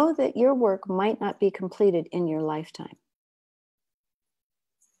 Know that your work might not be completed in your lifetime.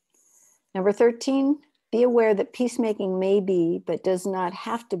 Number 13, be aware that peacemaking may be, but does not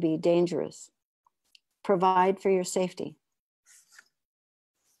have to be, dangerous. Provide for your safety.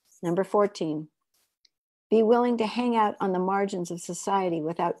 Number 14, be willing to hang out on the margins of society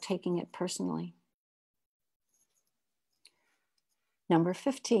without taking it personally. Number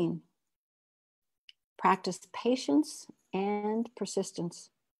 15, practice patience and persistence.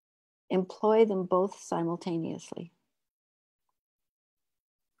 Employ them both simultaneously.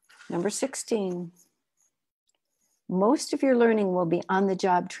 Number 16, most of your learning will be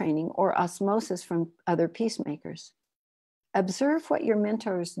on-the-job training or osmosis from other peacemakers. Observe what your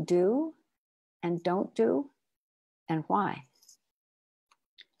mentors do and don't do and why.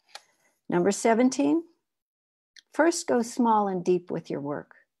 Number 17, first go small and deep with your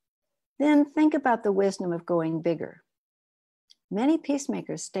work. Then think about the wisdom of going bigger. Many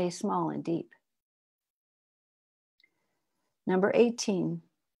peacemakers stay small and deep. Number 18,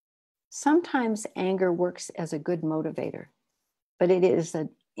 sometimes anger works as a good motivator, but it is an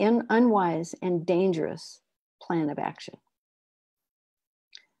unwise and dangerous plan of action.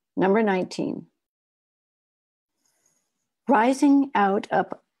 Number 19, rising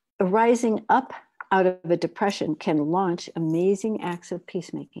up out of a depression can launch amazing acts of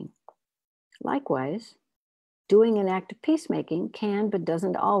peacemaking. Likewise, doing an act of peacemaking can, but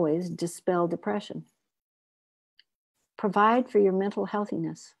doesn't always, dispel depression. Provide for your mental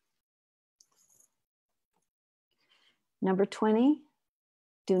healthiness. Number 20,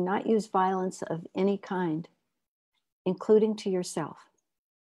 do not use violence of any kind, including to yourself.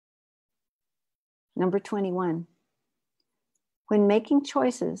 Number 21, when making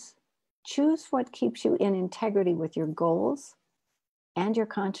choices, choose what keeps you in integrity with your goals and your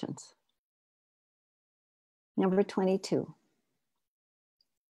conscience. Number 22,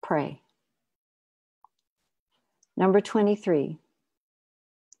 pray. Number 23,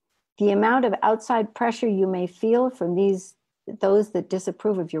 the amount of outside pressure you may feel from those that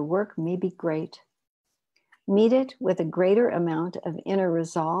disapprove of your work may be great. Meet it with a greater amount of inner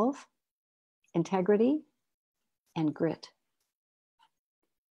resolve, integrity, and grit.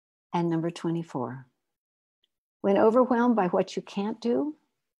 And number 24, when overwhelmed by what you can't do,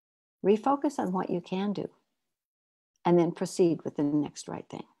 refocus on what you can do, and then proceed with the next right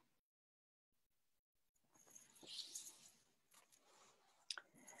thing.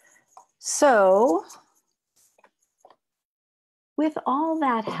 So, with all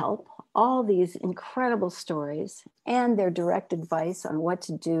that help, all these incredible stories, and their direct advice on what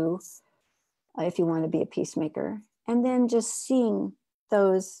to do if you want to be a peacemaker, and then just seeing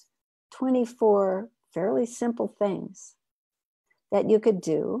those 24 fairly simple things that you could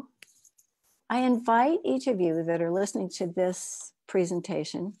do, I invite each of you that are listening to this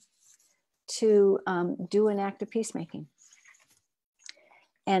presentation to do an act of peacemaking.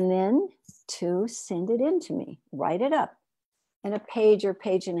 And then to send it in to me. Write it up in a page or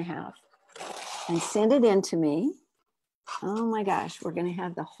page and a half and send it in to me. Oh my gosh, we're going to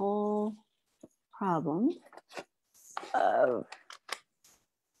have the whole problem.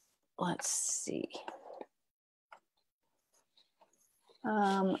 let's see.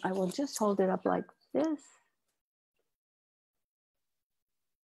 I will just hold it up like this.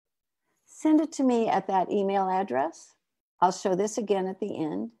 Send it to me at that email address. I'll show this again at the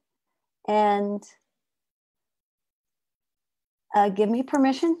end. And give me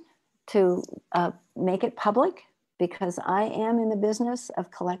permission to make it public, because I am in the business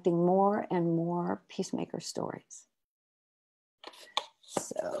of collecting more and more peacemaker stories.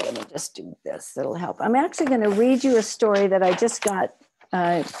 So let me just do this, it'll help. I'm actually going to read you a story that I just got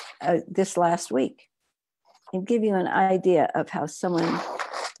this last week and give you an idea of how someone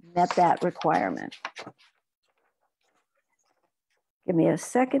met that requirement. Give me a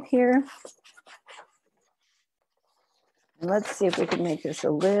second here. And let's see if we can make this a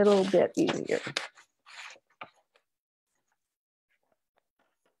little bit easier.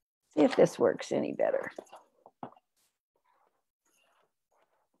 See if this works any better.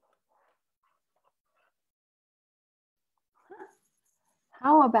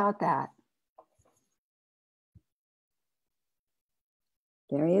 How about that?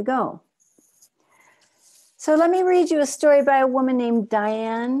 There you go. So let me read you a story by a woman named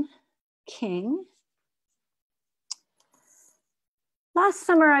Diane King. Last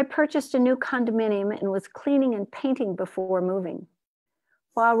summer, I purchased a new condominium and was cleaning and painting before moving.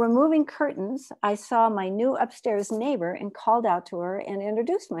 While removing curtains, I saw my new upstairs neighbor and called out to her and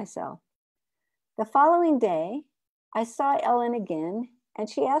introduced myself. The following day, I saw Ellen again, and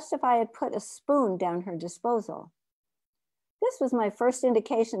she asked if I had put a spoon down her disposal. This was my first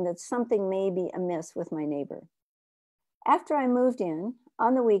indication that something may be amiss with my neighbor. After I moved in,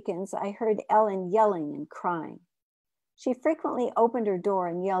 on the weekends, I heard Ellen yelling and crying. She frequently opened her door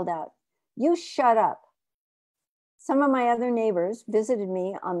and yelled out, "You shut up." Some of my other neighbors visited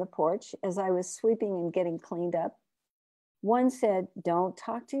me on the porch as I was sweeping and getting cleaned up. One said, "Don't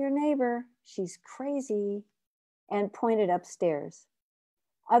talk to your neighbor, she's crazy," and pointed upstairs.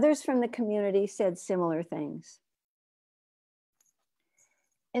 Others from the community said similar things.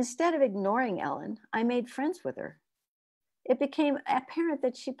 Instead of ignoring Ellen, I made friends with her. It became apparent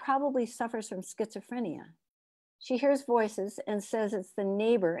that she probably suffers from schizophrenia. She hears voices and says it's the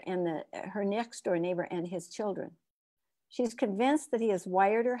neighbor and her next door neighbor and his children. She's convinced that he has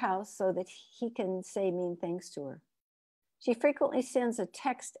wired her house so that he can say mean things to her. She frequently sends a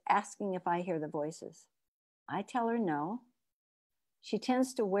text asking if I hear the voices. I tell her no. She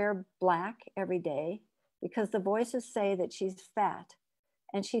tends to wear black every day because the voices say that she's fat,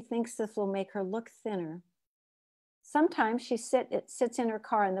 and she thinks this will make her look thinner. Sometimes she sits in her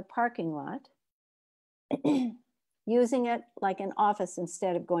car in the parking lot, using it like an office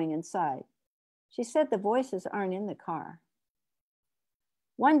instead of going inside. She said the voices aren't in the car.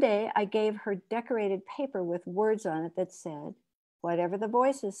 One day, I gave her decorated paper with words on it that said, "Whatever the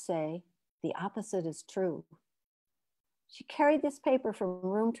voices say, the opposite is true." She carried this paper from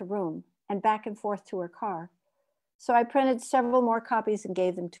room to room and back and forth to her car. So I printed several more copies and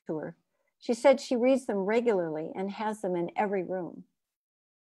gave them to her. She said she reads them regularly and has them in every room.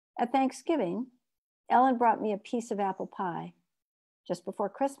 At Thanksgiving, Ellen brought me a piece of apple pie. Just before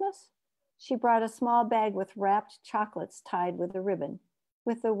Christmas, she brought a small bag with wrapped chocolates tied with a ribbon,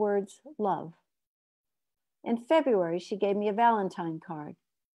 with the words "love." In February, she gave me a Valentine card.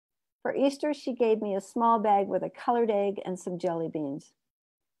 For Easter, she gave me a small bag with a colored egg and some jelly beans.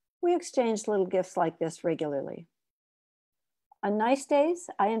 We exchanged little gifts like this regularly. On nice days,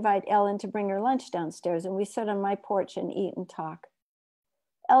 I invite Ellen to bring her lunch downstairs, and we sit on my porch and eat and talk.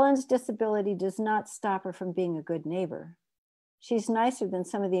 Ellen's disability does not stop her from being a good neighbor. She's nicer than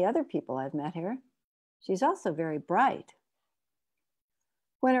some of the other people I've met here. She's also very bright.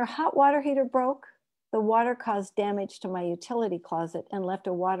 When her hot water heater broke, the water caused damage to my utility closet and left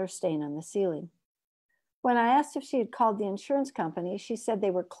a water stain on the ceiling. When I asked if she had called the insurance company, she said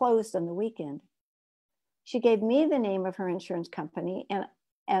they were closed on the weekend. She gave me the name of her insurance company, and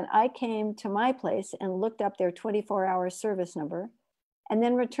I came to my place and looked up their 24-hour service number, and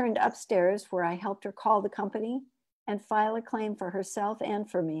then returned upstairs where I helped her call the company and file a claim for herself and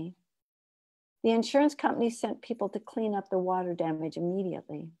for me. The insurance company sent people to clean up the water damage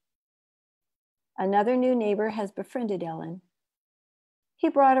immediately. Another new neighbor has befriended Ellen. He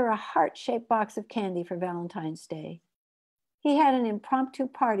brought her a heart-shaped box of candy for Valentine's Day. He had an impromptu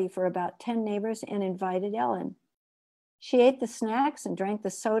party for about 10 neighbors and invited Ellen. She ate the snacks and drank the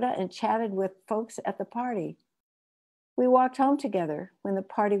soda and chatted with folks at the party. We walked home together when the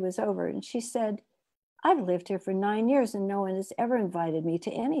party was over, and she said, "I've lived here for 9 years and no one has ever invited me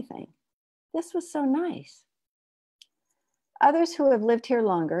to anything. This was so nice." Others who have lived here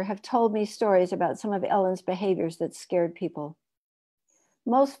longer have told me stories about some of Ellen's behaviors that scared people.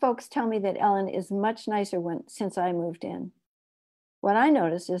 Most folks tell me that Ellen is much nicer since I moved in. What I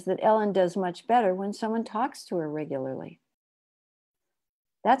noticed is that Ellen does much better when someone talks to her regularly.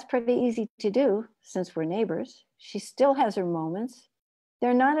 That's pretty easy to do since we're neighbors. She still has her moments.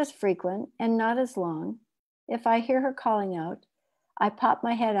 They're not as frequent and not as long. If I hear her calling out, I pop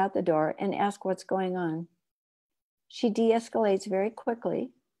my head out the door and ask what's going on. She de-escalates very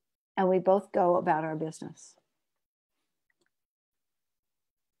quickly, and we both go about our business.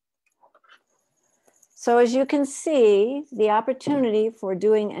 So as you can see, the opportunity for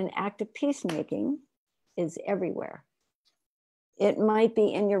doing an act of peacemaking is everywhere. It might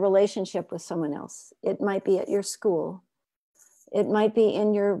be in your relationship with someone else. It might be at your school. It might be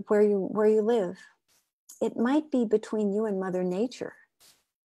in where you live. It might be between you and Mother Nature.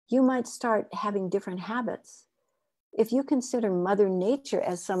 You might start having different habits. If you consider Mother Nature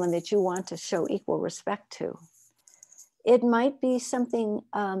as someone that you want to show equal respect to, it might be something.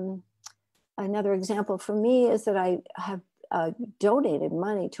 Another example for me is that I have donated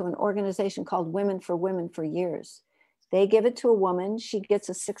money to an organization called Women for years. They give it to a woman. She gets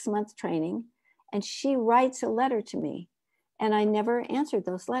a 6-month training, and she writes a letter to me. And I never answered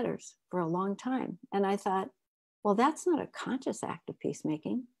those letters for a long time. And I thought, well, that's not a conscious act of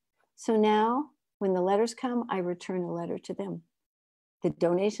peacemaking. So now when the letters come, I return a letter to them. The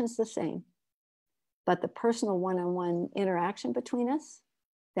donation's the same, but the personal one-on-one interaction between us,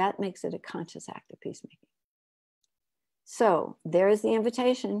 that makes it a conscious act of peacemaking. So there's the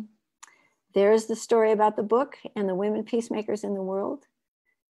invitation. There's the story about the book and the women peacemakers in the world.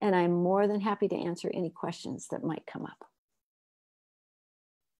 And I'm more than happy to answer any questions that might come up.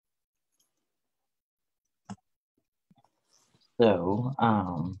 So,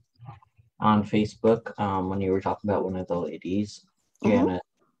 on Facebook, when you were talking about one of the ladies, Jana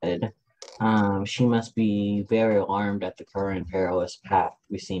said, she must be very alarmed at the current perilous path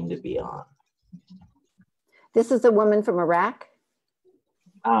we seem to be on. This is a woman from Iraq?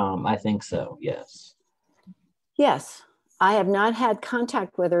 I think so, yes. Yes, I have not had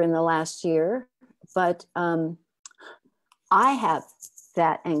contact with her in the last year, but I have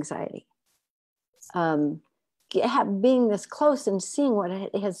that anxiety. Being this close and seeing what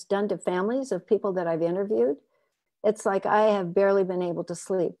it has done to families of people that I've interviewed, it's like I have barely been able to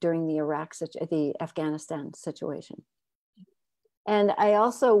sleep during the Afghanistan situation. And I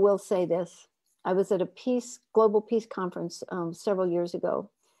also will say this, I was at a global peace conference several years ago,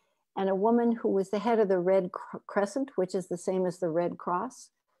 and a woman who was the head of the Red Crescent, which is the same as the Red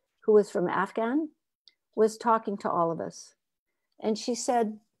Cross, who was from Afghan, was talking to all of us. And she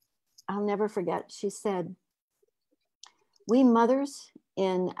said, I'll never forget, she said, we mothers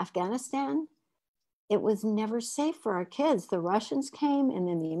in Afghanistan, it was never safe for our kids. The Russians came, and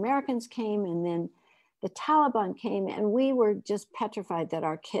then the Americans came, and then the Taliban came, and we were just petrified that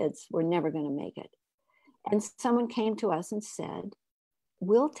our kids were never going to make it. And someone came to us and said,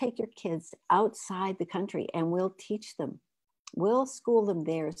 we'll take your kids outside the country and we'll teach them. We'll school them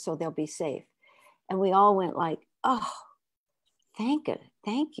there so they'll be safe. And we all went like, oh, thank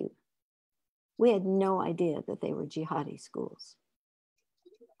you. We had no idea that they were jihadi schools.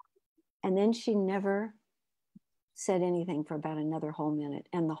 And then she never said anything for about another whole minute.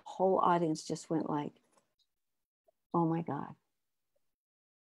 And the whole audience just went like, oh my God.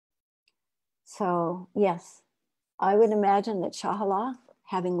 So yes, I would imagine that Shahala,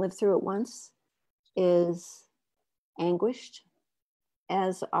 having lived through it once, is anguished,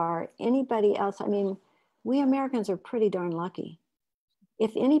 as are anybody else. I mean, we Americans are pretty darn lucky.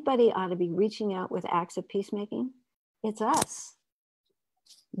 If anybody ought to be reaching out with acts of peacemaking, it's us.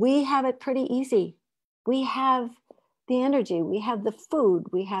 We have it pretty easy. We have the energy, we have the food,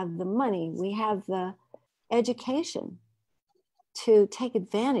 we have the money, we have the education to take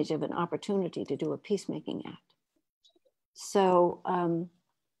advantage of an opportunity to do a peacemaking act. So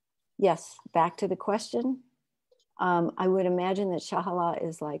yes, back to the question. I would imagine that Shahala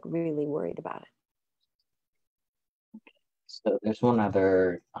is like really worried about it. So there's one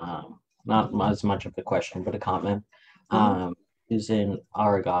other, not as much of the question, but a comment. Who's in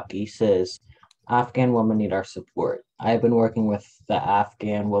Aragaki says, Afghan women need our support. I have been working with the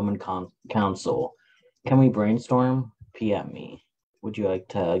Afghan Women Council. Can we brainstorm? PM me. Would you like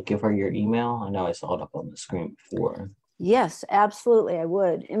to give her your email? I know I saw it up on the screen before. Yes, absolutely, I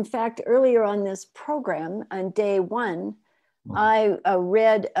would. In fact, earlier on this program, on day one, I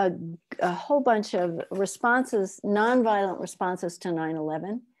read a whole bunch of responses, nonviolent responses to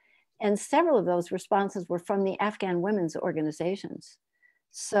 9/11. And several of those responses were from the Afghan women's organizations.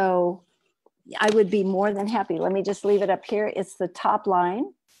 So I would be more than happy. Let me just leave it up here. It's the top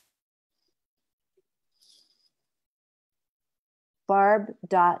line.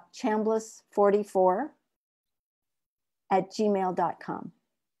 barb.chambliss44@gmail.com.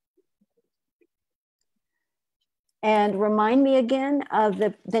 And remind me again of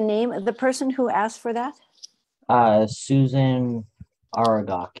the name of the person who asked for that. Susan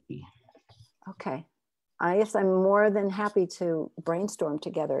Aragaki. Okay. I guess I'm more than happy to brainstorm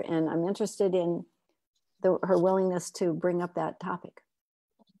together, and I'm interested in her willingness to bring up that topic.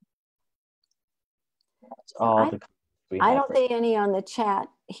 That's all the we have. I don't see any on the chat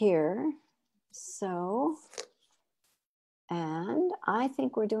here. So, and I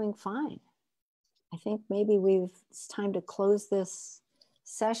think we're doing fine. I think maybe it's time to close this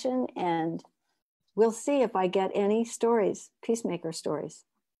session, and we'll see if I get any stories, peacemaker stories.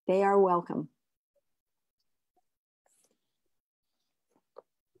 They are welcome.